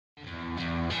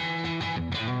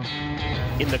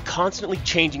In the constantly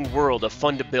changing world of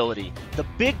fundability, the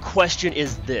big question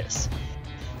is this: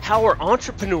 how are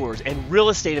entrepreneurs and real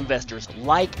estate investors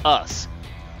like us,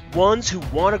 ones who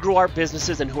want to grow our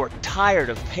businesses and who are tired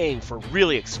of paying for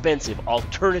really expensive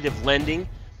alternative lending,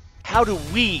 how do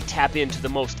we tap into the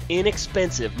most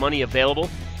inexpensive money available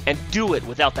and do it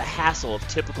without the hassle of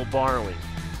typical borrowing?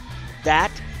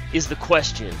 That is the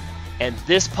question, and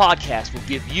this podcast will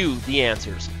give you the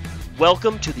answers.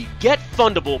 Welcome to the Get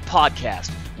Fundable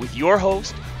podcast with your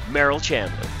host, Merrill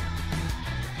Chandler.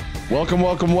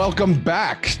 Welcome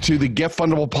back to the Get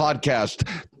Fundable podcast.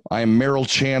 I am Merrill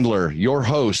Chandler, your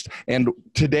host, and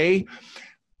today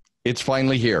it's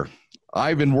finally here.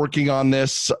 I've been working on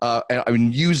this, and I've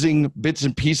been using bits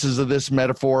and pieces of this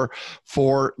metaphor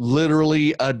for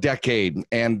literally a decade,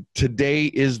 and today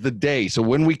is the day. So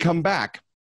when we come back,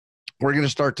 we're going to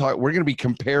start talking. We're going to be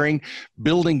comparing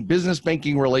building business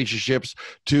banking relationships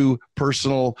to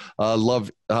personal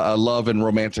love and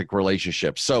romantic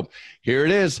relationships. So here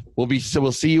it is.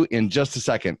 We'll see you in just a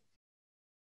second.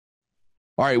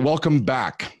 All right, welcome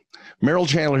back. Merrill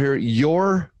Chandler here,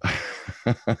 your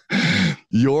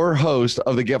host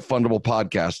of the Get Fundable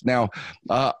podcast. Now,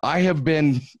 I have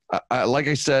been, like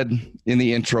I said in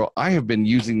the intro, I have been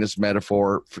using this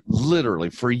metaphor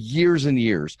literally for years and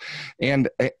years, and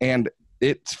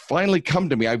it's finally come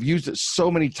to me. I've used it so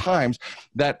many times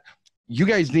that you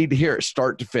guys need to hear it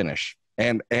start to finish.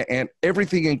 And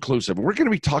everything inclusive. We're going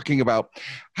to be talking about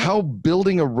how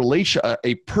building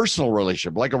a personal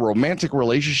relationship, like a romantic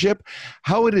relationship,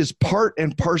 how it is part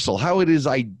and parcel, how it is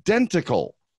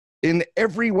identical in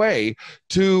every way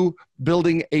to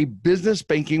building a business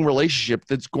banking relationship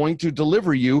that's going to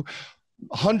deliver you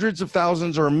hundreds of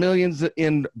thousands or millions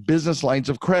in business lines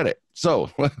of credit. So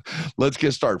let's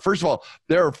get started. First of all,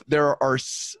 there are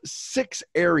 6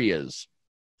 areas.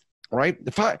 Right?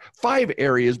 Five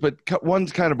areas, but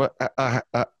one's kind of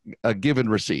a give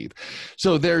and receive.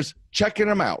 So there's checking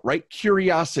them out, right?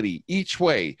 Curiosity each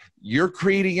way. You're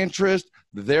creating interest,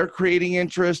 they're creating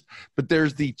interest, but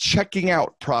there's the checking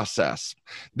out process.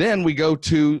 Then we go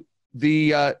to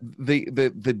the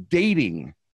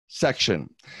dating section.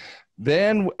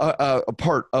 Then a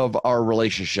part of our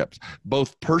relationships,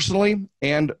 both personally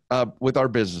and with our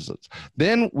businesses.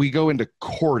 Then we go into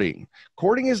courting.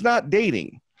 Courting is not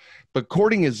dating. But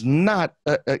courting is not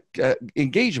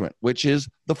engagement, which is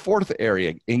the 4th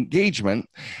area, engagement.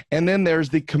 And then there's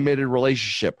the committed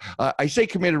relationship. I say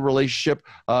committed relationship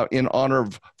in honor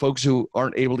of folks who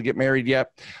aren't able to get married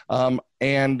yet,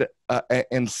 and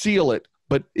seal it.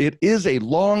 But it is a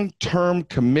long-term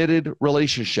committed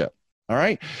relationship. All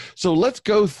right. So let's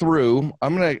go through.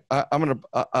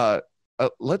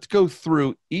 Let's go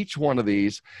through each one of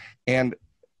these and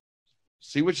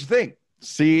see what you think.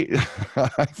 See,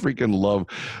 I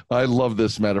love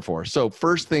this metaphor. So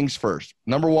first things first,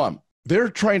 number 1, they're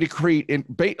trying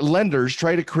to lenders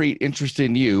try to create interest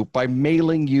in you by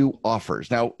mailing you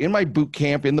offers. Now, in my boot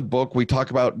camp, in the book, we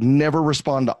talk about never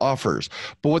respond to offers.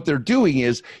 But what they're doing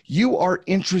is you are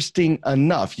interesting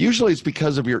enough. Usually it's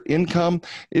because of your income.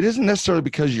 It isn't necessarily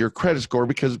because of your credit score,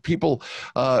 because people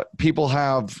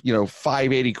have,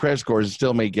 580 credit scores and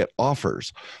still may get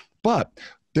offers. But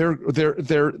there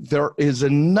is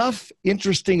enough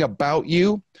interesting about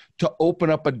you to open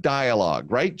up a dialogue,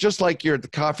 right? Just like you're at the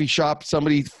coffee shop,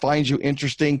 somebody finds you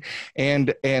interesting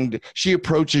and she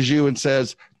approaches you and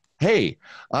says, hey,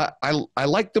 I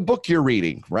like the book you're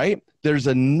reading, right? There's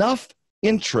enough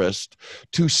interest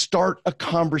to start a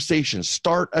conversation,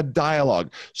 start a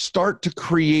dialogue, start to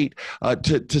create,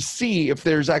 to see if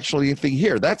there's actually anything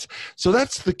here. That's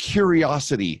the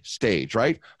curiosity stage,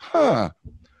 right?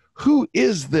 Who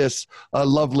is this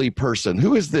lovely person?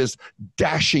 Who is this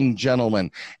dashing gentleman?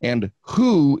 And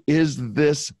who is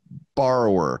this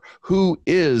borrower? Who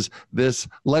is this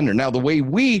lender? Now, the way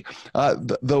we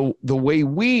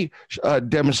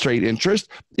demonstrate interest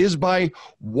is by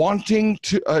wanting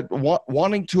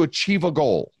to achieve a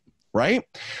goal, right?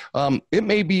 It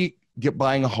may be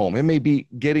buying a home. It may be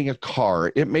getting a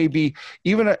car. It may be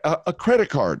even a credit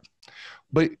card.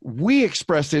 But we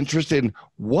express interest in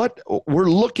what we're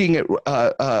looking at.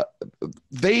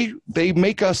 They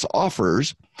make us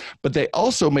offers, but they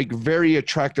also make very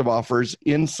attractive offers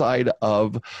inside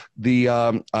of the,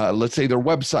 let's say, their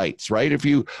websites, right? If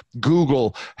you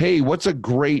Google, hey, what's a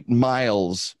great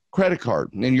miles credit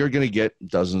card? And you're going to get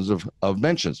dozens of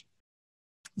mentions.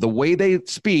 The way they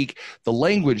speak, the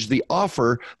language, the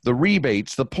offer, the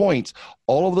rebates, the points,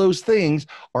 all of those things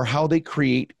are how they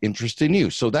create interest in you.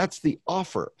 So that's the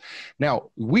offer. Now,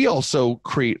 we also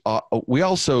create,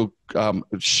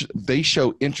 they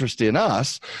show interest in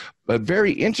us, but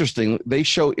very interesting, they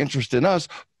show interest in us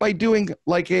by doing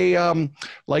like a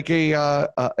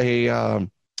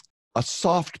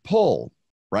soft pull,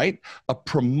 right? A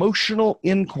promotional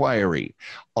inquiry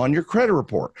on your credit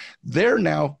report. They're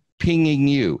now pinging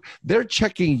you. They're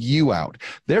checking you out.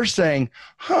 They're saying,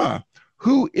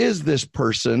 who is this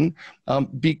person?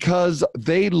 Because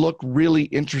they look really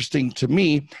interesting to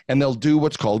me, and they'll do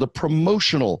what's called a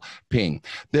promotional ping.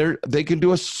 They can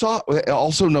do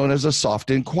also known as a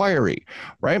soft inquiry,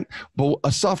 right? But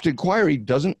a soft inquiry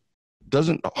doesn't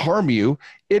harm you.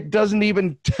 It doesn't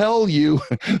even tell you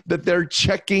that they're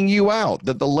checking you out,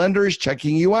 that the lender is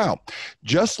checking you out.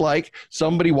 Just like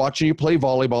somebody watching you play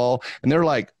volleyball, and they're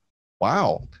like,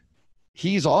 wow,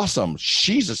 he's awesome.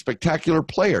 She's a spectacular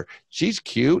player. She's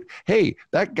cute. Hey,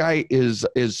 that guy is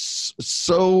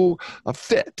so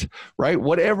fit, right?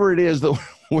 Whatever it is that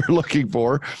we're looking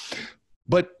for,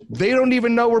 but they don't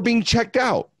even know we're being checked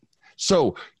out.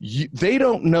 So they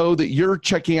don't know that you're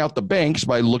checking out the banks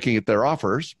by looking at their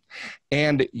offers,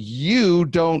 and you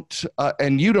don't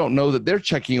know that they're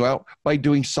checking you out by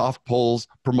doing soft pulls,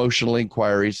 promotional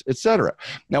inquiries, etc.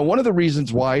 Now, one of the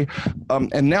reasons why,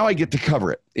 and now I get to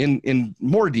cover it in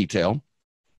more detail.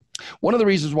 One of the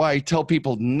reasons why I tell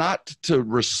people not to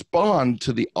respond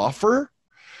to the offer.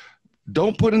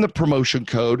 Don't put in the promotion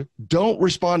code. Don't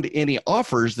respond to any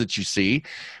offers that you see,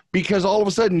 because all of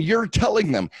a sudden you're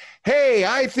telling them, hey,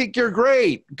 I think you're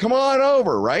great. Come on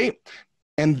over, right?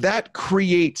 And that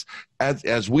creates,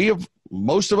 as we have,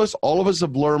 most of us, all of us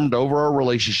have learned over our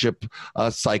relationship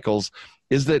cycles,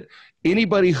 is that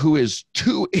anybody who is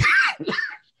too,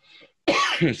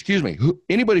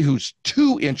 anybody who's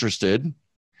too interested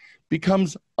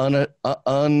becomes our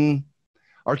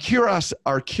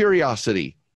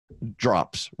curiosity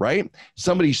drops, right?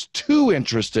 Somebody's too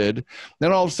interested,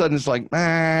 then all of a sudden it's like,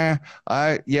 I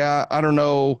don't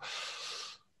know.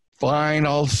 Fine,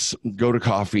 I'll go to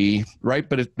coffee, right?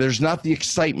 But there's not the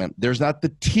excitement. There's not the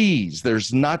tease.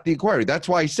 There's not the inquiry. That's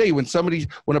why I say when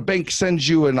a bank sends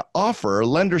you an offer, a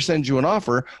lender sends you an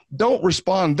offer, don't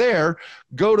respond there.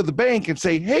 Go to the bank and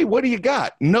say, hey, what do you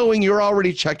got? Knowing you're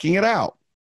already checking it out,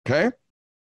 okay?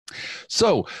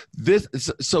 So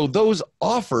those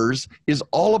offers is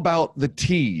all about the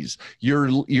tease.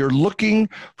 You're looking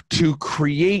to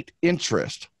create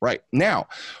interest right now.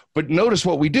 But notice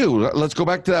what we do. Let's go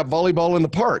back to that volleyball in the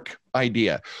park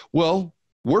idea. Well,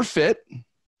 we're fit.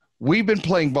 We've been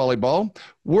playing volleyball.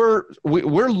 We're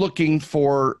looking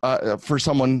for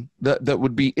someone that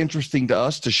would be interesting to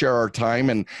us to share our time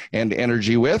and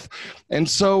energy with. And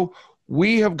so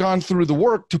we have gone through the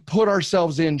work to put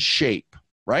ourselves in shape.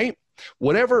 Right?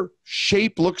 Whatever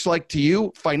shape looks like to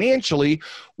you financially,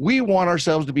 we want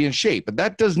ourselves to be in shape. But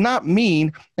that does not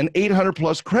mean an 800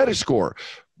 plus credit score.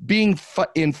 Being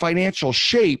in financial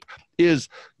shape is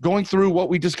going through what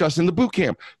we discussed in the boot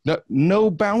camp. No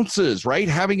bounces, right?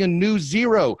 Having a new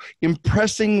zero,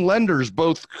 impressing lenders,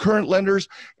 both current lenders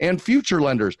and future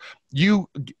lenders. You're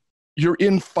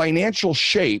in financial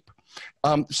shape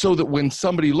so that when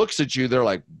somebody looks at you, they're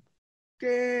like,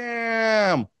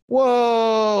 damn,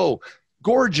 whoa,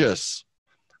 gorgeous.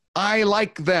 I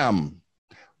like them,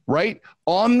 right?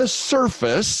 On the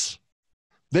surface,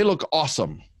 they look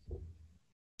awesome.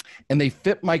 And they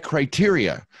fit my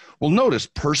criteria. Well, notice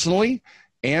personally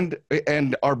and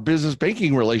our business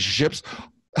banking relationships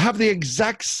have the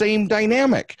exact same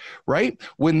dynamic, right?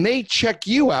 When they check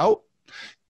you out,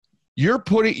 you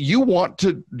want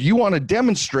to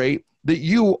demonstrate that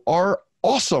you are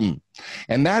awesome.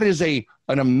 And that is an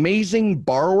amazing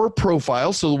borrower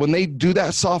profile. So when they do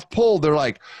that soft pull, they're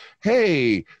like,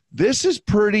 hey, this is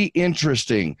pretty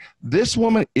interesting. This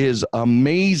woman is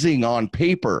amazing on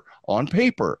paper.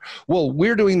 Well,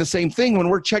 we're doing the same thing when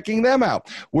we're checking them out.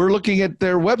 We're looking at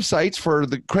their websites for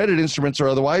the credit instruments or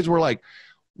otherwise. We're like,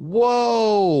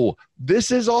 whoa,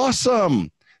 this is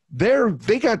awesome.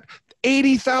 They got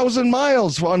 80,000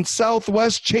 miles on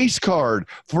Southwest Chase card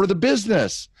for the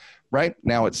business. Right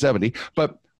now it's 70,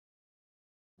 but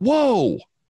whoa,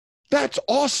 that's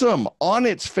awesome. On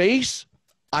its face,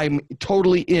 I'm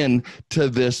totally into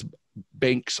this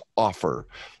bank's offer,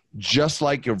 just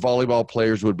like your volleyball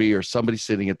players would be or somebody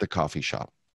sitting at the coffee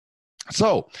shop.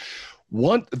 So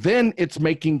then it's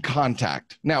making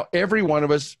contact. Now, every one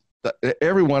of us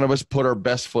every one of us put our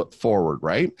best foot forward,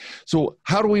 right? So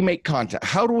how do we make contact?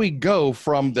 How do we go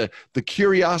from the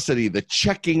curiosity, the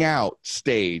checking out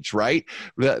stage, right?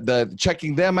 The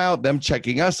checking them out, them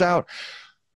checking us out.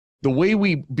 The way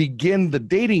we begin the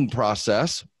dating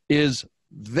process is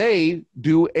they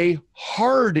do a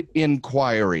hard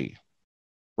inquiry,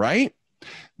 right?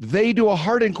 They do a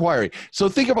hard inquiry. So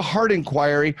think of a hard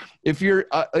inquiry. If you're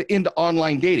into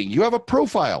online dating, you have a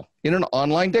profile in an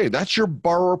online dating. That's your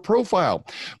borrower profile.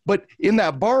 But in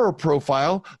that borrower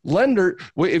profile, lender,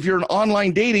 if you're an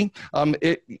online dating,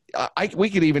 we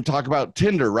could even talk about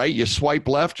Tinder, right? You swipe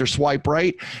left or swipe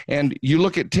right, and you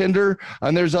look at Tinder,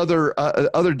 and there's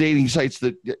other dating sites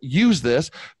that use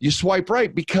this. You swipe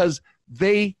right because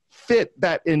they fit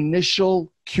that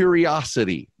initial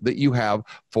curiosity that you have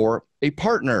for a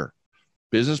partner,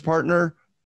 business partner,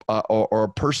 or a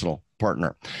personal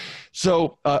partner.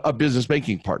 So a business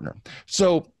banking partner.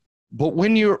 So, but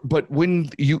when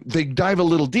they dive a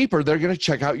little deeper, they're going to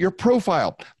check out your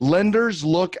profile. Lenders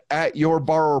look at your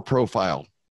borrower profile.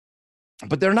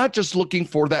 But they're not just looking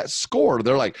for that score.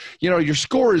 They're like, your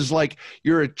score is like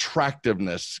your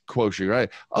attractiveness quotient, right?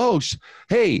 Oh,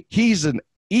 hey, he's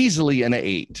easily an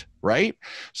 8, right?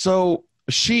 So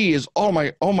she is, oh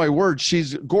my word,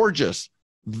 she's gorgeous.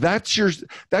 That's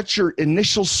your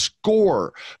initial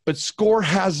score, but score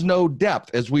has no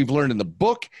depth, as we've learned in the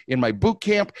book, in my boot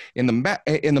camp, in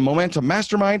the Momentum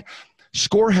Mastermind.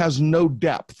 Score has no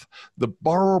depth. The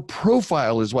borrower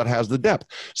profile is what has the depth.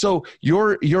 So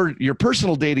your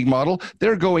personal dating model,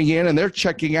 they're going in and they're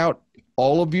checking out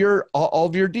all of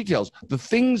your details, the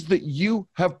things that you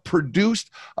have produced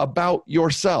about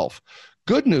yourself.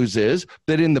 Good news is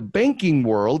that in the banking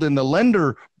world, in the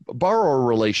lender-borrower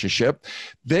relationship,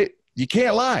 that you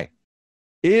can't lie.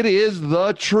 It is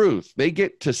the truth. They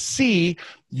get to see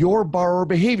your borrower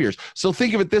behaviors. So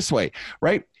think of it this way,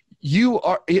 right?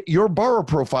 Your borrower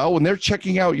profile, when they're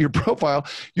checking out your profile,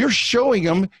 you're showing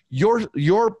them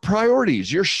your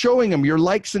priorities. You're showing them your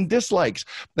likes and dislikes.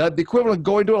 The equivalent of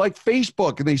going to like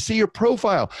Facebook, and they see your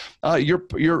profile.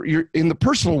 You're in the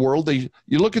personal world. You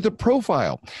look at the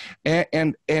profile,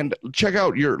 and check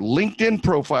out your LinkedIn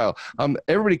profile.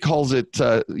 Everybody calls it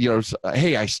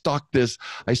hey, I stalked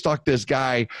this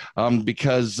guy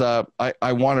because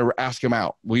I want to ask him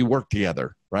out. We work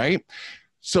together, right?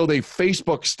 So they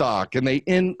Facebook stalk, and they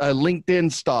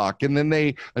LinkedIn stalk, and then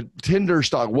they Tinder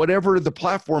stalk, whatever the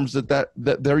platforms that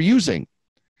they're using.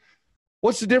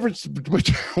 What's the difference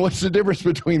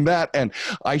between that and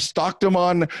I stalked them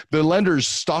on the lenders,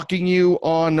 stalking you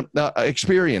on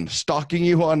Experian, stalking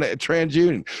you on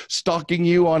TransUnion, stalking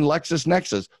you on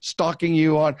LexisNexis, stalking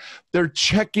you on, they're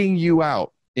checking you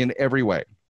out in every way.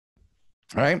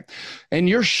 Right? And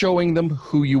you're showing them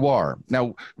who you are.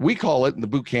 Now, we call it in the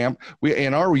boot camp,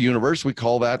 in our universe, we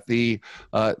call that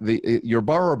your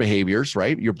borrower behaviors,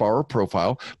 right? Your borrower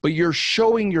profile, but you're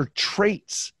showing your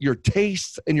traits, your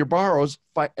tastes, and your borrows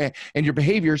and your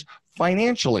behaviors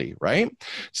financially, right?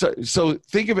 So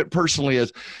think of it personally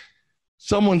as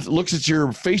someone looks at your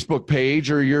Facebook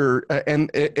page or and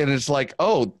it's like,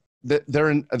 oh,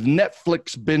 they're a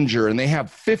Netflix binger and they have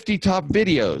 50 top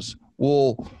videos.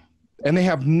 Well, and they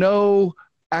have no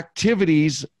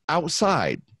activities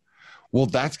outside. Well,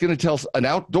 that's going to tell an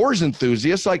outdoors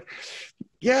enthusiast, like,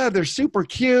 yeah, they're super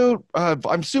cute.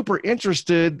 I'm super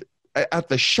interested at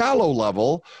the shallow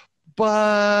level,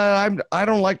 but I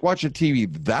don't like watching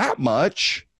TV that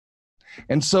much.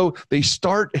 And so they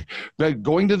start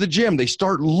going to the gym. They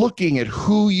start looking at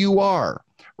who you are,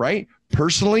 right?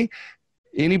 Personally,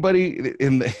 anybody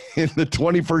in the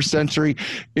 21st century,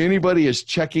 anybody is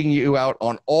checking you out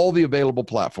on all the available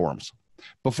platforms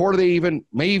before they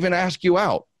may even ask you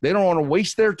out. They don't want to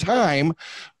waste their time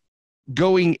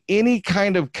going any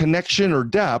kind of connection or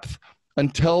depth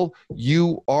until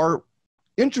you are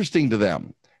interesting to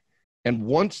them. And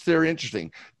once they're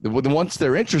interested,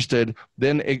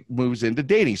 then it moves into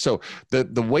dating. So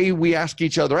the way we ask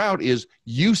each other out is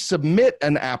you submit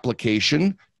an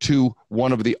application to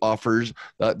one of the offers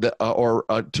or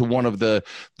to one of the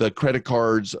credit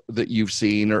cards that you've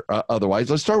seen or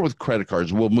otherwise. Let's start with credit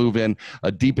cards. We'll move in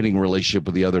a deepening relationship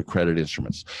with the other credit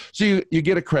instruments. So you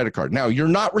get a credit card. Now, you're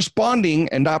not responding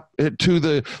and not to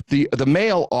the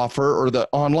mail offer or the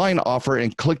online offer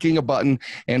and clicking a button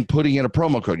and putting in a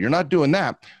promo code. You're not doing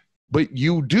that. But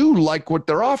you do like what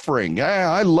they're offering.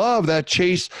 Yeah, I love that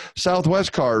Chase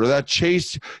Southwest card or that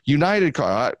Chase United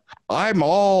card. I'm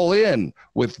all in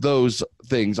with those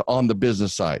things on the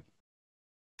business side.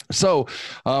 So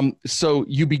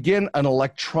you begin an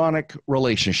electronic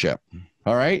relationship,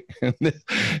 All right.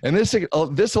 And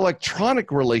this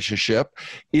electronic relationship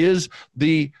is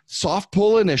the soft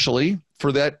pull initially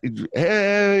for that.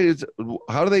 Hey,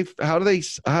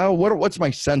 what's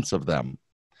my sense of them?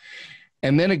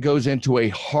 And then it goes into a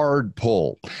hard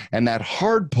pull. And that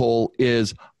hard pull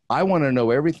is, I want to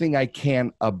know everything I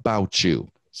can about you,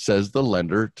 says the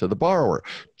lender to the borrower.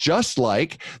 Just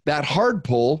like that hard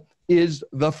pull is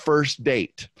the first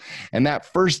date. And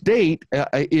that first date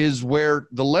is where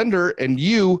the lender and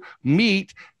you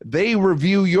meet. They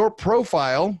review your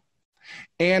profile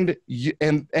and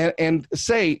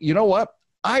say, you know what?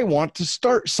 I want to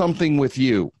start something with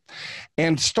you.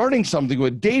 And starting something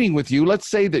with dating with you, let's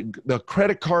say that the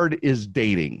credit card is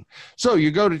dating. So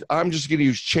you go to, I'm just going to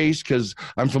use Chase because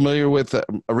I'm familiar with,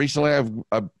 recently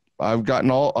I've gotten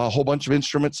a whole bunch of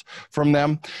instruments from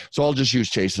them. So I'll just use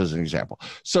Chase as an example.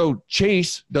 So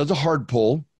Chase does a hard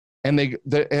pull, and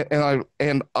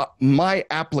my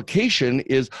application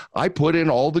is, I put in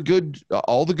all the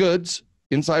goods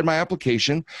inside my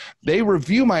application. They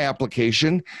review my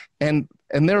application and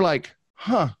they're like,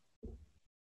 huh,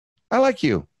 I like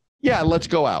you. Yeah, let's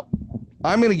go out.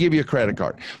 I'm going to give you a credit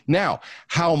card. Now,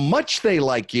 how much they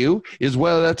like you is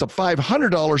whether that's a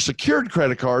 $500 secured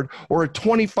credit card or a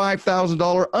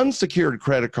 $25,000 unsecured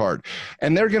credit card.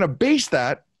 And they're going to base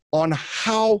that on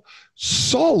how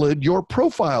solid your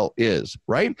profile is,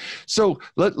 right? So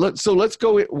let's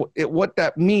go at what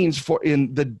that means for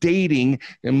in the dating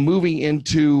and moving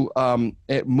into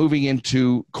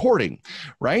courting,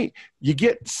 right? You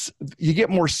get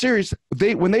more serious.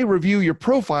 When they review your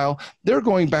profile, they're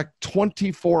going back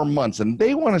 24 months and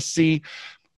they want to see,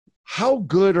 how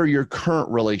good are your current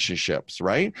relationships,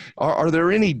 right? Are there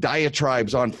any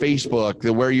diatribes on Facebook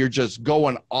where you're just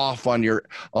going off on your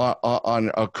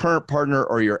on a current partner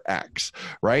or your ex,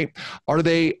 right? Do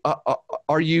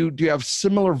you have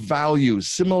similar values,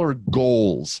 similar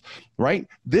goals, right?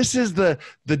 This is the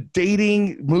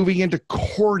dating moving into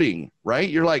courting, right?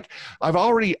 You're like, I've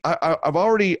already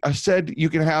said you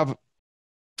can have,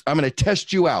 I'm going to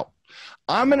test you out.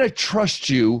 I'm going to trust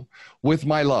you with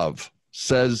my love,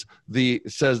 says the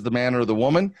man or the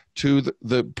woman to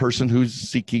the person who's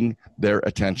seeking their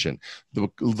attention.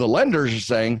 The lenders are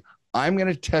saying, I'm going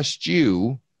to test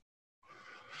you.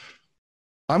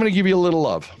 I'm going to give you a little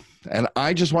love, and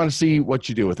I just want to see what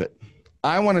you do with it.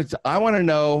 I want to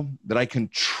know that I can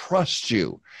trust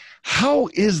you. How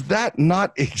is that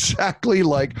not exactly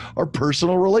like our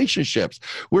personal relationships?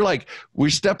 We're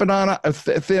stepping on a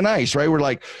thin ice, right? We're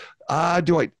like,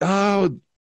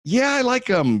 yeah, I like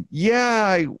them.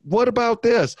 Yeah. What about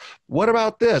this? What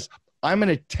about this? I'm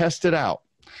going to test it out.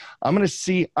 I'm going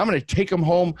to take him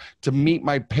home to meet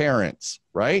my parents,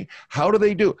 right? How do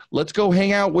they do? Let's go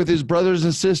hang out with his brothers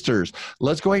and sisters.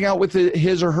 Let's go hang out with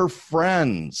his or her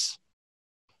friends.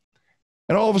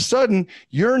 And all of a sudden,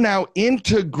 you're now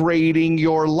integrating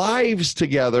your lives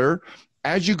together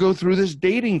as you go through this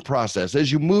dating process.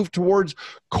 As you move towards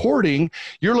courting,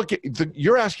 you're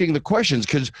asking the questions,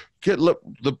 because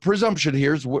the presumption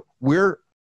here is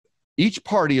each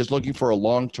party is looking for a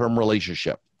long-term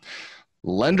relationship.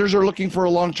 Lenders are looking for a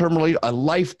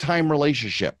lifetime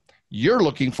relationship. You're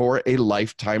looking for a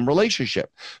lifetime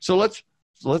relationship. So let's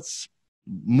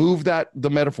move the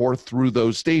metaphor through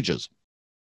those stages.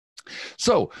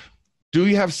 So, do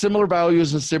you have similar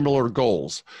values and similar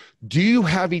goals? Do you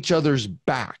have each other's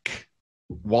back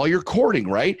while you're courting,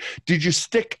 right? Did you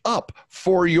stick up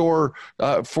for your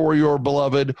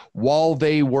beloved while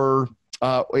they were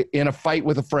in a fight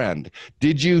with a friend?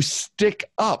 Did you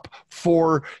stick up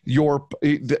for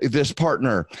this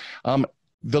partner?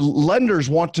 The lenders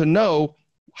want to know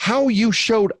how you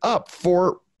showed up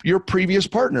for your previous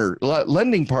partner,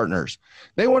 lending partners.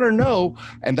 They want to know,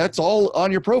 and that's all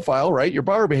on your profile, right? Your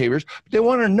borrower behaviors. But they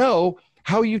want to know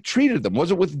how you treated them.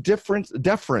 Was it with deference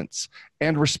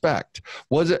and respect?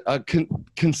 Was it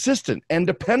consistent and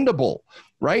dependable,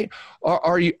 right?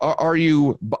 Are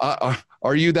you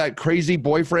that crazy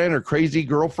boyfriend or crazy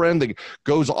girlfriend that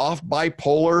goes off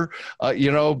bipolar,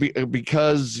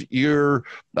 because you're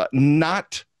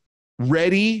not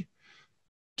ready?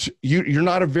 You're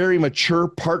not a very mature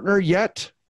partner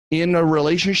yet in a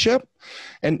relationship,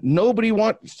 and nobody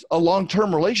wants a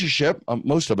long-term relationship.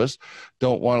 Most of us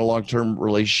don't want a long-term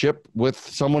relationship with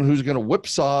someone who's going to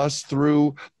whipsaw us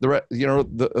through the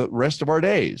rest of our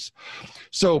days.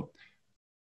 So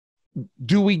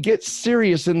do we get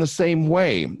serious in the same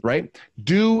way, right?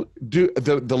 Do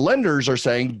the lenders are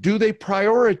saying, do they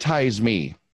prioritize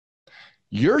me?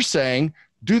 You're saying,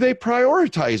 do they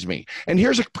prioritize me? And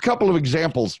here's a couple of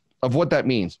examples of what that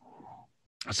means.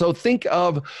 So think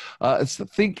of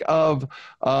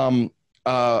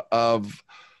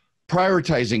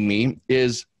prioritizing me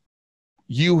is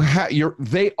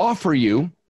they offer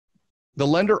you, the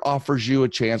lender offers you a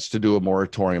chance to do a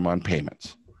moratorium on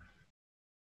payments.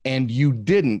 And you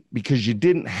didn't, because you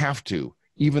didn't have to,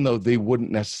 even though they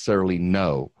wouldn't necessarily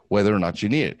know whether or not you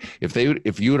need it. If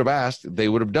you would have asked, they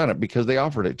would have done it because they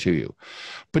offered it to you.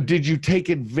 But did you take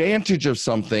advantage of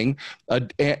something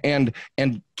and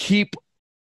keep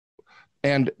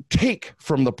and take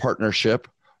from the partnership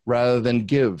rather than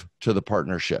give to the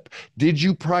partnership? Did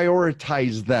you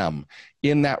prioritize them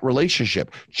in that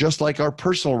relationship? Just like our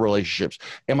personal relationships.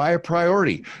 Am I a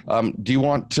priority? Do you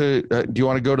want to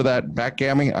go to that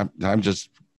backgammon? I'm just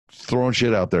throwing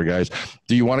shit out there, guys.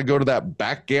 Do you want to go to that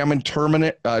backgammon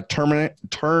tournament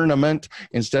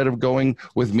instead of going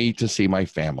with me to see my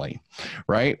family?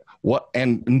 Right? What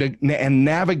and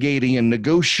navigating and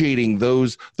negotiating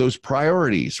those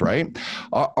priorities, right?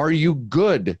 Are you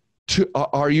good?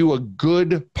 Are you a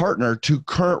good partner to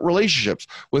current relationships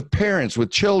with parents,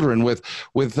 with children, with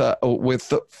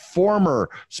former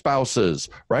spouses,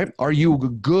 right? Are you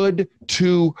good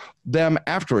to them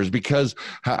afterwards? Because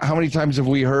how many times have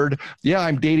we heard, yeah,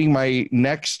 I'm dating my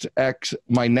next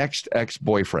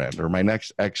ex-boyfriend or my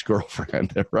next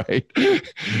ex-girlfriend, right?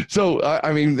 So,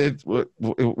 I mean,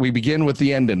 we begin with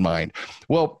the end in mind.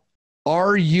 Well,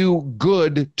 are you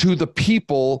good to the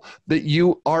people that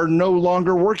you are no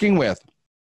longer working with?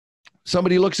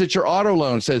 Somebody looks at your auto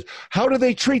loan and says, how do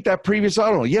they treat that previous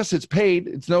auto loan? Yes, it's paid.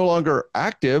 It's no longer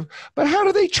active, but how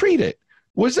do they treat it?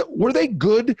 Were they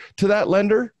good to that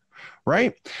lender?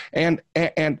 Right? And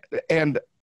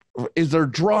is there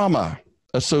drama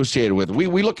associated with it?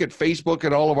 We look at Facebook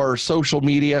and all of our social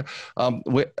media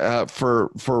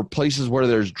for places where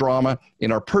there's drama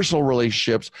in our personal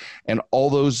relationships, and all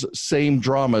those same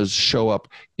dramas show up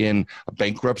in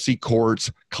bankruptcy courts,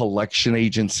 collection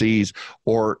agencies,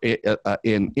 or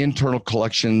in internal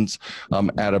collections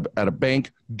at a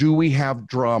bank. Do we have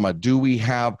drama? Do we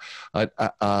have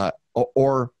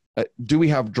do we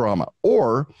have drama?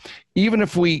 Or even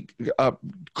if we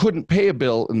couldn't pay a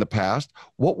bill in the past,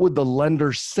 what would the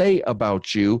lender say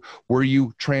about you? Were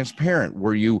you transparent?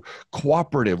 Were you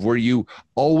cooperative? Were you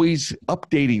always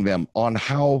updating them on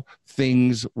how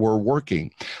things were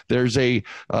working? There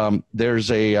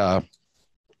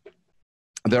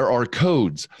are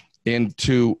codes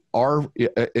into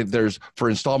there's for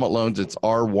installment loans, it's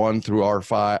R1 through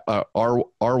R5,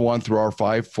 R1 through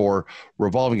R5 for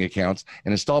revolving accounts,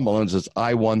 and installment loans is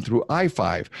I1 through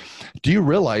I5. Do you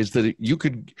realize that you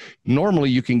can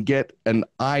get an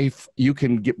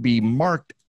be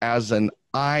marked as an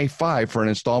I5 for an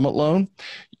installment loan,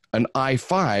 an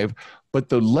I5, but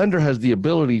the lender has the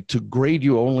ability to grade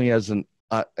you only as an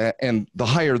and the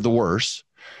higher the worse.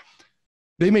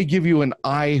 They may give you an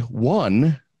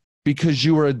I1 because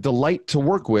you were a delight to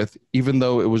work with, even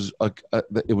though it was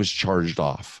charged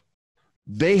off.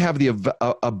 They have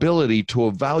the ability to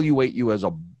evaluate you as a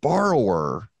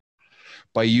borrower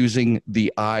by using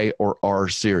the I or R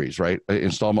series, right?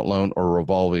 Installment loan or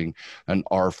revolving. An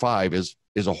R5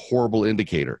 is a horrible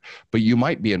indicator, but you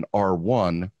might be an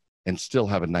R1 and still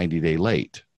have a 90-day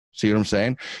late. See what I'm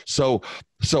saying? So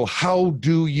how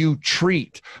do you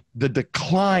treat the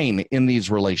decline in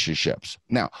these relationships?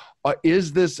 Now,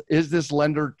 is this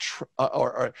lender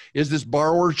or is this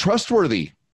borrower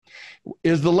trustworthy?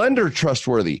 Is the lender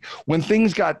trustworthy? When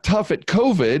things got tough at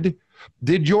COVID,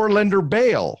 did your lender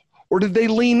bail, or did they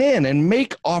lean in and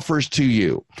make offers to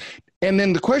you? And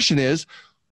then the question is,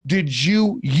 did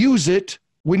you use it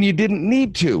when you didn't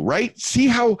need to, right? See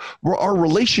how our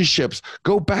relationships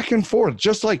go back and forth.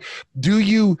 Just like, do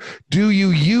you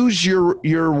use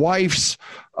your wife's,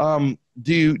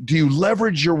 do you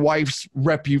leverage your wife's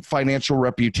financial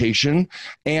reputation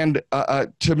and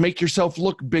to make yourself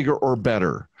look bigger or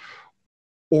better,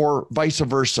 or vice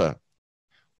versa?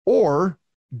 Or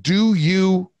do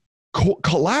you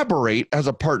collaborate as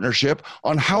a partnership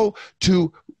on how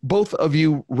to both of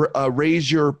you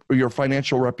raise your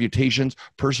financial reputations,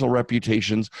 personal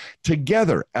reputations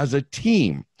together as a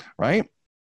team, right?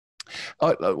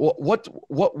 How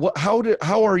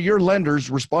are your lenders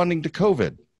responding to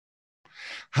COVID?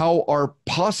 How are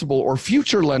possible or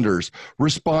future lenders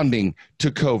responding to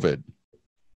COVID?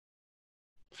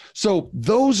 So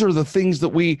those are the things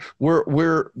that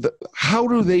how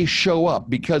do they show up?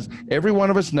 Because every one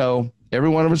of us know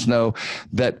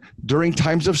that during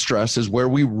times of stress is where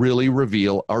we really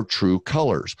reveal our true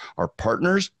colors. Our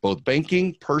partners, both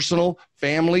banking, personal,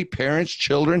 family, parents,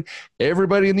 children,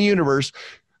 everybody in the universe,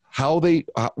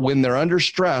 when they're under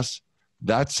stress,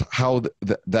 that's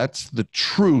the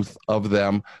truth of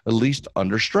them, at least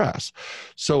under stress.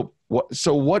 So what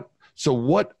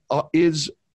is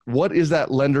what is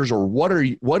that lender's, or what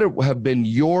have been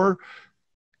your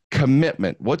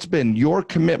commitment? What's been your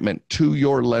commitment to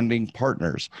your lending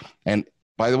partners? And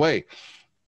by the way,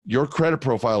 your credit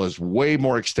profile is way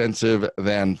more extensive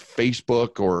than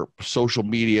Facebook or social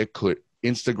media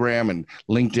Instagram and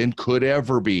LinkedIn could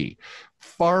ever be.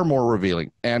 Far more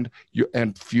revealing. And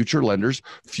future lenders,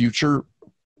 future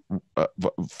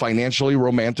financially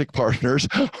romantic partners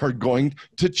are going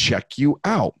to check you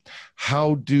out.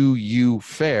 How do you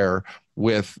fare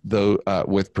with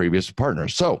previous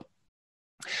partners? So,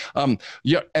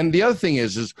 yeah. And the other thing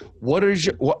is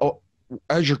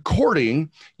as you're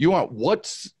courting, you want,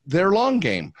 what's their long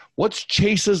game? What's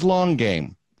Chase's long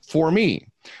game for me?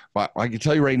 I can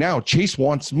tell you right now, Chase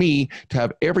wants me to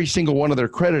have every single one of their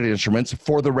credit instruments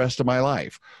for the rest of my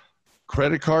life.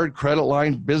 Credit card, credit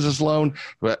line, business loan,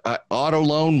 auto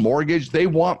loan, mortgage. They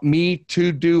want me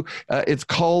to do, they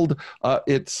call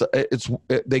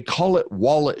it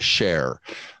wallet share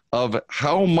of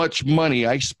how much money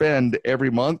I spend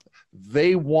every month.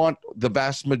 They want the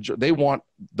vast majority, they want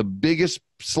the biggest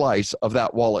slice of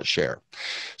that wallet share.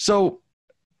 So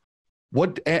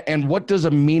what does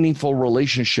a meaningful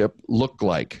relationship look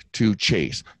like to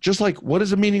Chase? Just like, what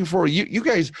is a meaningful, you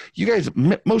guys,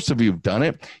 most of you have done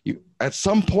it. At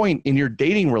some point in your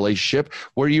dating relationship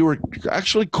where you were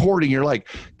actually courting, you're like,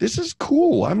 this is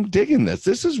cool. I'm digging this.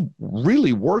 This is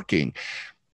really working.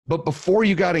 But before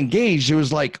you got engaged, it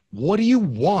was like, what do you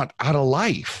want out of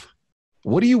life?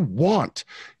 What do you want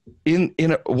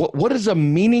what does a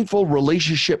meaningful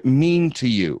relationship mean to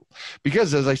you?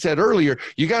 Because as I said earlier,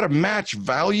 you got to match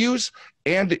values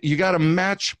and you got to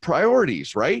match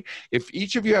priorities, right? If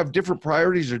each of you have different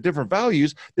priorities or different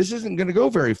values, this isn't going to go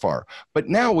very far. But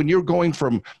now when you're going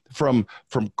from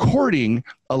courting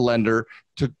a lender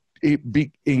to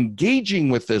be engaging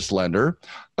with this lender,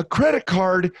 a credit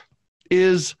card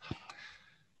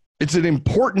it's an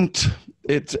important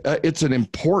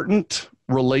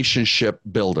relationship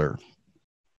builder.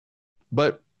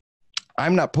 But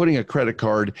I'm not putting a credit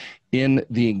card in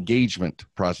the engagement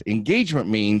process. Engagement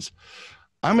means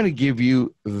I'm going to give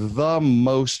you the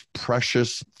most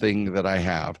precious thing that I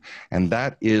have, and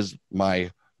that is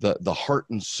the heart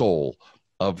and soul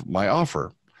of my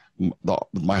offer,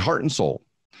 my heart and soul.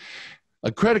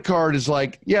 A credit card is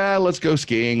like, yeah, let's go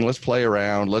skiing, let's play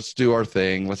around, let's do our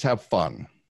thing, let's have fun.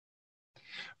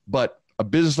 But a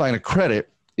business line of credit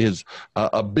is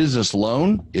a business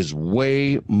loan is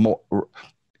way more.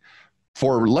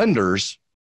 For lenders,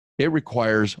 it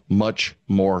requires much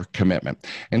more commitment.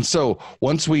 And so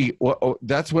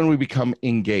that's when we become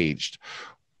engaged.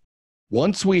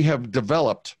 Once we have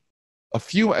developed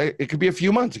it could be a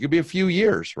few months, it could be a few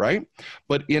years, right?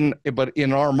 But in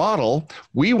our model,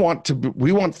 we want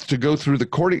to go through the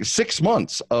courting, 6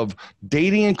 months of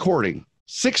dating and courting.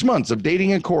 6 months of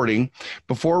dating and courting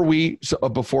before we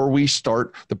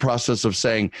start the process of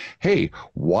saying, hey,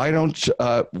 why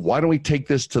don't we take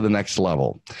this to the next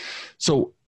level?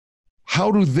 So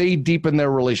how do they deepen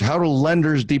their relationship? How do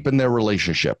lenders deepen their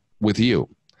relationship with you?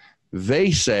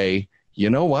 They say, you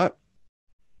know what?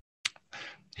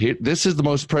 This is the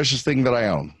most precious thing that I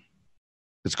own.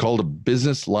 It's called a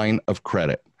business line of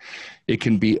credit. It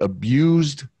can be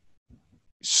abused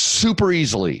super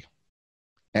easily.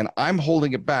 And I'm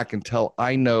holding it back until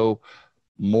I know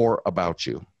more about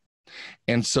you.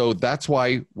 And so that's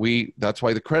why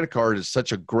the credit card is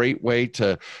such a great way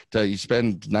to you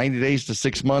spend 90 days to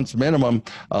 6 months minimum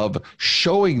of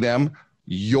showing them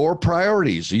your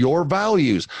priorities, your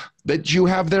values, that you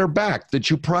have their back, that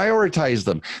you prioritize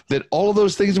them, that all of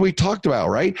those things that we talked about,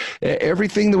 right?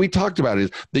 Everything that we talked about is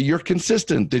that you're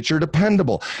consistent, that you're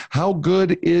dependable, how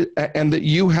good is, and that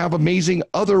you have amazing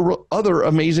other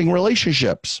amazing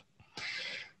relationships.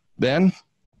 Then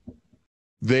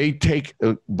they take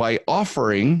by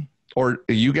offering, or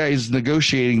you guys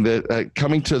negotiating that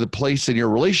coming to the place in your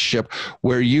relationship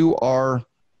where you are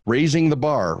raising the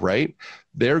bar, right?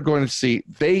 They're going to see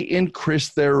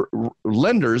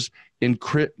lenders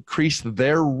increase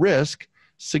their risk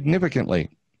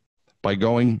significantly by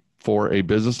going for a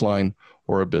business line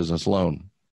or a business loan.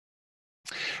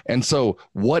 And so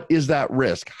what is that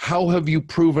risk? How have you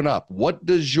proven up? What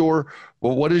is your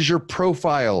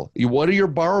profile? What are your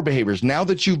borrower behaviors? Now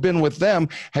that you've been with them,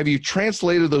 have you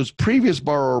translated those previous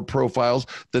borrower profiles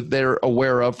that they're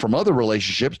aware of from other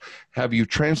relationships? Have you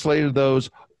translated those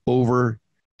over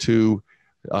to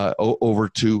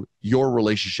your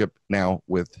relationship now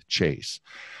with Chase,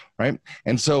 right?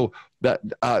 And so that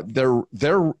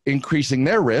they're increasing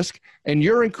their risk, and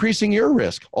you're increasing your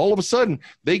risk. All of a sudden,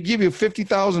 they give you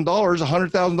 $50,000,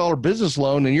 $100,000 business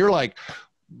loan, and you're like,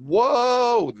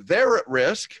 "Whoa, they're at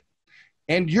risk."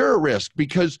 And you're at risk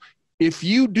because if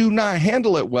you do not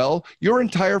handle it well, your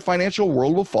entire financial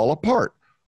world will fall apart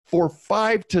for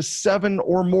 5 to 7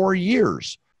 or more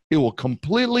years. It will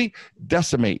completely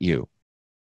decimate you.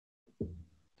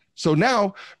 So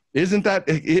now, isn't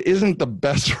the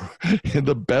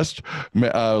best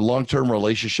long-term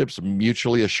relationships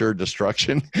mutually assured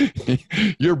destruction?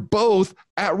 You're both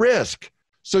at risk.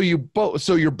 So you're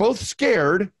both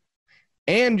scared,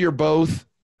 and you're both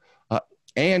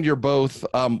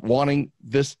wanting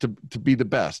this to be the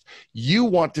best. You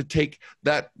want to take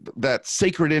that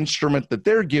sacred instrument that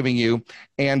they're giving you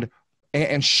and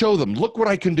show them, look what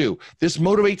I can do. This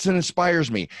motivates and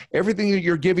inspires me. Everything that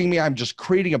you're giving me, I'm just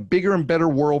creating a bigger and better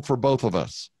world for both of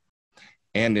us.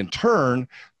 And in turn,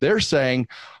 they're saying,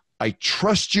 I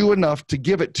trust you enough to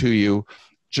give it to you.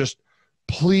 Just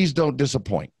please don't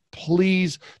disappoint.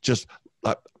 Please just,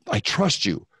 I trust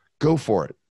you. Go for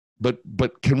it.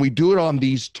 But can we do it on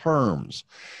these terms?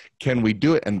 Can we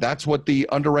do it? And that's what the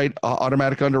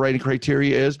automatic underwriting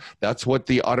criteria is. That's what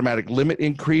the automatic limit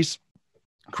increase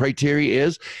criteria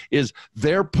is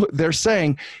they're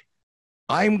saying,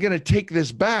 I'm going to take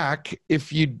this back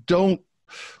if you don't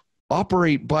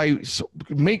operate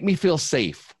make me feel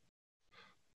safe.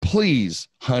 Please,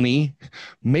 honey,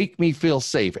 make me feel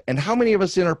safe. And how many of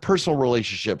us in our personal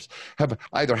relationships have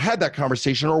either had that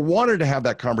conversation or wanted to have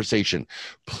that conversation?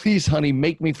 Please, honey,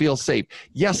 make me feel safe.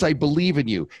 Yes, I believe in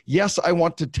you. Yes, I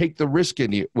want to take the risk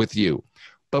with you,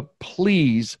 but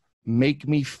please make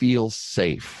me feel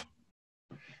safe.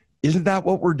 Isn't that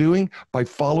what we're doing by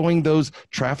following those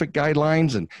traffic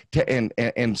guidelines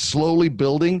and slowly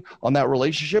building on that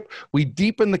relationship? We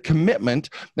deepen the commitment,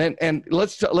 and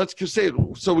let's just say,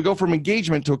 so we go from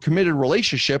engagement to a committed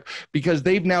relationship because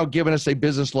they've now given us a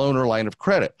business loan or line of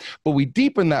credit. But we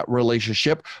deepen that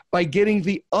relationship by getting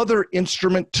the other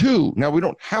instrument too. Now, we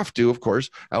don't have to, of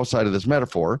course, outside of this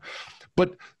metaphor,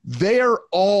 but they're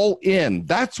all in.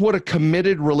 That's what a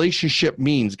committed relationship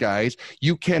means, guys.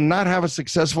 You cannot have a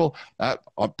successful,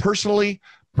 personally,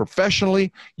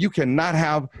 professionally, you cannot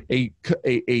have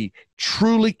a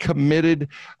truly committed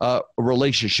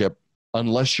relationship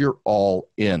unless you're all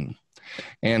in.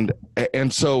 And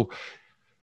so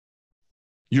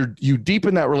you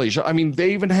deepen that relationship. I mean,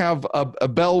 they even have a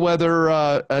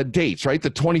bellwether dates, right?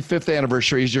 The 25th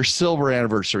anniversary is your silver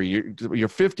anniversary. Your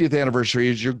 50th anniversary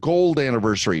is your gold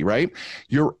anniversary, right?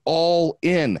 You're all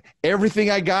in.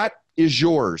 Everything I got is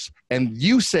yours. And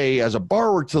you say, as a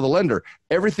borrower to the lender,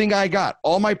 everything I got,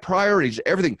 all my priorities,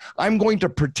 everything, I'm going to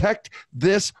protect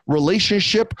this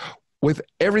relationship with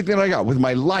everything I got, with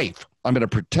my life. I'm going to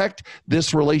protect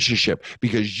this relationship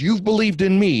because you've believed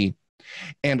in me,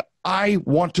 and I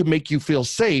want to make you feel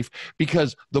safe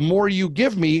because the more you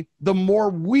give me, the more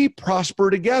we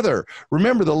prosper together.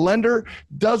 Remember, the lender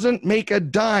doesn't make a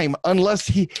dime unless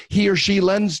he or she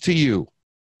lends to you.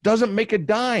 Doesn't make a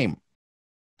dime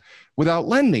without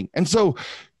lending. And so,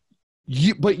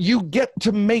 but you get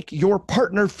to make your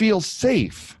partner feel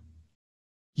safe.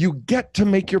 You get to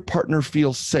make your partner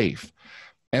feel safe.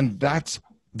 And that's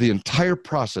the entire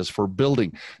process for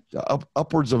building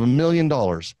upwards of $1 million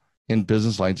in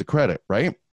business lines of credit,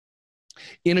 right?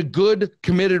 In a good,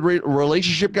 committed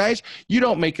relationship, guys, you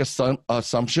don't make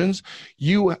assumptions.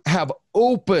 You have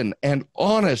open and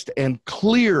honest and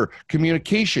clear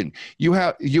communication. You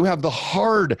have the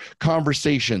hard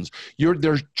conversations.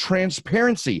 There's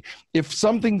transparency. If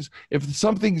something's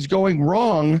going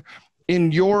wrong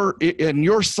in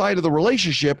your side of the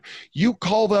relationship, you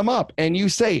call them up and you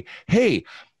say, hey,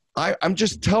 I'm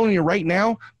just telling you right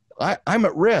now, I'm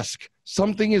at risk.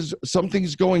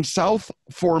 Something's going south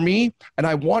for me, and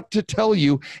I want to tell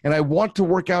you, and I want to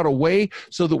work out a way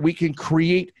so that we can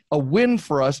create a win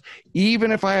for us,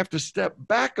 even if I have to step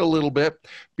back a little bit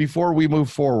before we move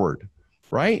forward,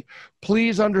 right?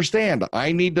 Please understand,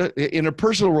 I need to, in a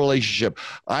personal relationship,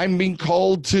 I'm being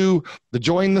called to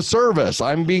join the service.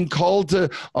 I'm being called to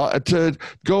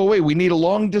go away. We need a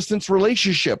long distance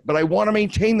relationship, but I want to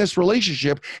maintain this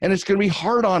relationship, and it's going to be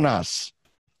hard on us.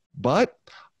 But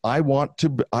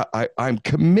I'm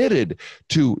committed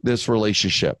to this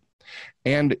relationship.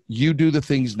 And you do the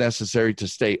things necessary to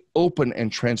stay open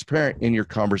and transparent in your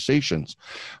conversations.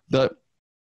 The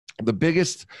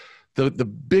biggest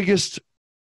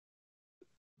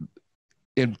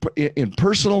in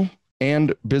personal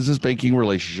and business banking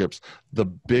relationships, the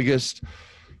biggest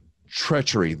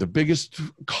treachery, the biggest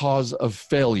cause of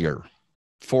failure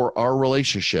for our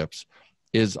relationships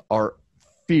is our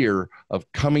fear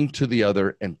of coming to the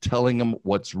other and telling them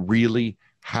what's really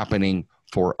happening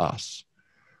for us.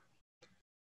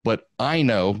 But I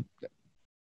know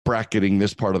bracketing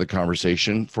this part of the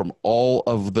conversation from all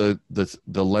of the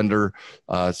lender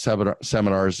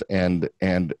seminars and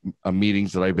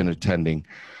meetings that I've been attending.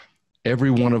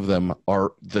 Every one of them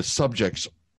are the subjects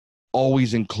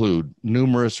always include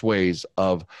numerous ways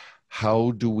of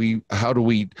how do we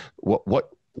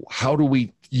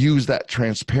use that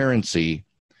transparency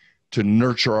to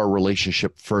nurture our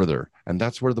relationship further. And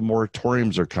that's where the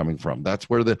moratoriums are coming from. That's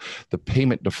where the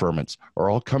payment deferments are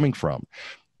all coming from,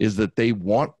 is that they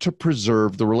want to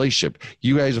preserve the relationship.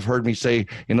 You guys have heard me say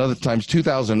in other times,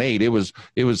 2008, it was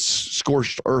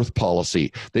scorched earth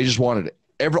policy. They just wanted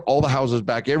all the houses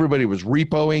back. Everybody was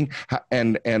repoing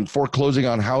and foreclosing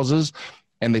on houses.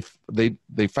 And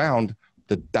they found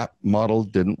that model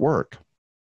didn't work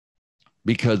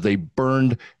because they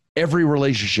burned every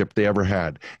relationship they ever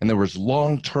had. And there was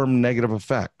long-term negative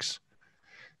effects.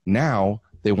 Now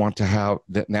they want to have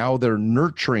that. Now they're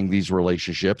nurturing these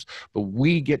relationships, but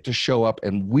we get to show up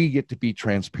and we get to be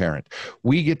transparent.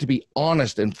 We get to be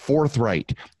honest and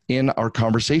forthright in our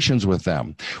conversations with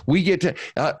them. We get to,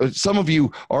 some of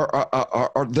you are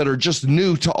that are just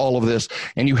new to all of this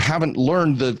and you haven't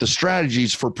learned the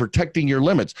strategies for protecting your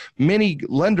limits. Many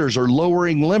lenders are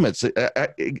lowering limits.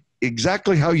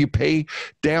 Exactly how you pay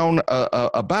down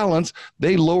a balance,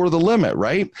 they lower the limit,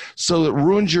 right? So it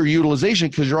ruins your utilization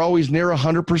because you're always near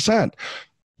 100%.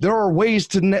 There are ways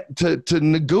to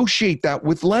negotiate that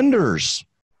with lenders.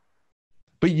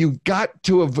 But you've got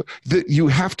to you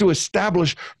have to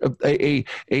establish you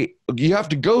have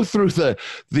to go through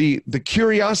the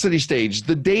curiosity stage,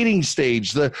 the dating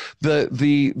stage, you've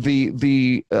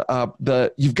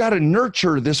got to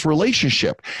nurture this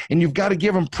relationship, and you've got to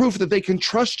give them proof that they can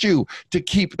trust you to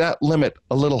keep that limit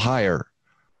a little higher.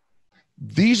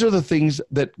 These are the things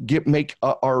that make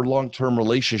our long-term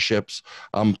relationships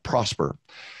prosper.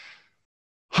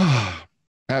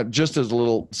 Just as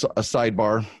a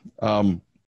sidebar.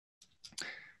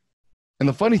 And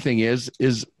the funny thing is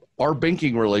our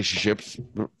banking relationships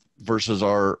versus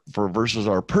our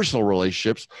personal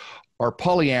relationships are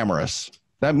polyamorous.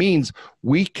 That means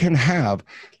we can have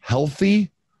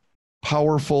healthy,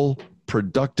 powerful,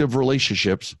 productive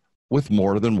relationships with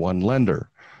more than one lender.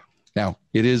 Now,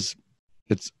 it's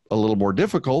a little more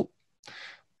difficult,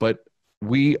 but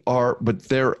we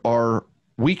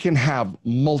can have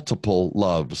multiple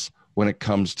loves when it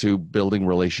comes to building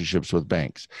relationships with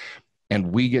banks.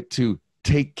 And we get to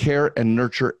take care and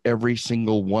nurture every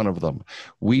single one of them.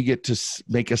 We get to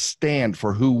make a stand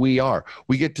for who we are.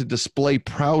 We get to display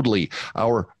proudly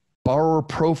our borrower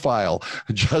profile,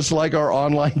 just like our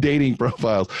online dating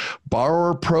profiles.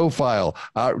 Borrower profile,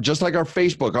 just like our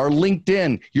Facebook, our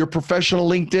LinkedIn, your professional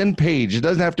LinkedIn page. It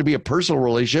doesn't have to be a personal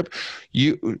relationship.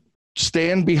 You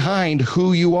stand behind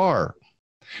who you are.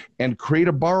 And create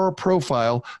a borrower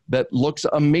profile that looks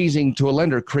amazing to a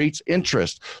lender, creates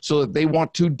interest so that they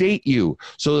want to date you,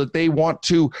 so that they want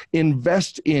to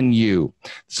invest in you,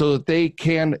 so that they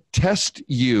can test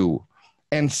you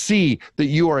and see that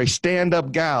you are a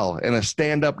stand-up gal and a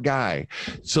stand-up guy,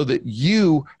 so that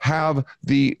you have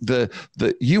the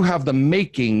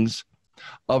makings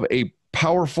of a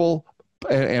powerful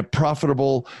and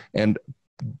profitable and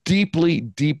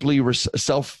deeply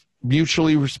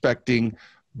mutually respecting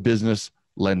business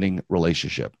lending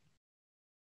relationship.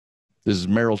 This is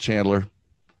Merrill Chandler,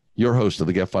 your host of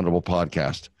the Get Fundable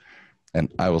podcast, and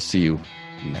I will see you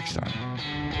next time.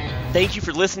 Thank you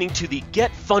for listening to the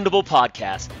Get Fundable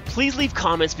podcast. Please leave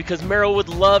comments because Merrill would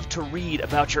love to read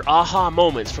about your aha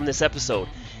moments from this episode.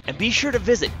 And be sure to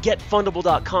visit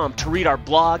getfundable.com to read our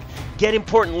blog, get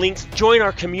important links, join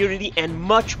our community, and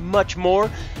much, much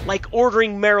more, like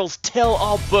ordering Merrill's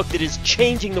tell-all book that is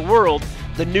changing the world,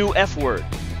 The New F Word.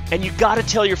 And you got to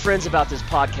tell your friends about this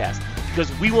podcast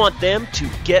because we want them to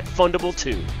get fundable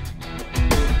too.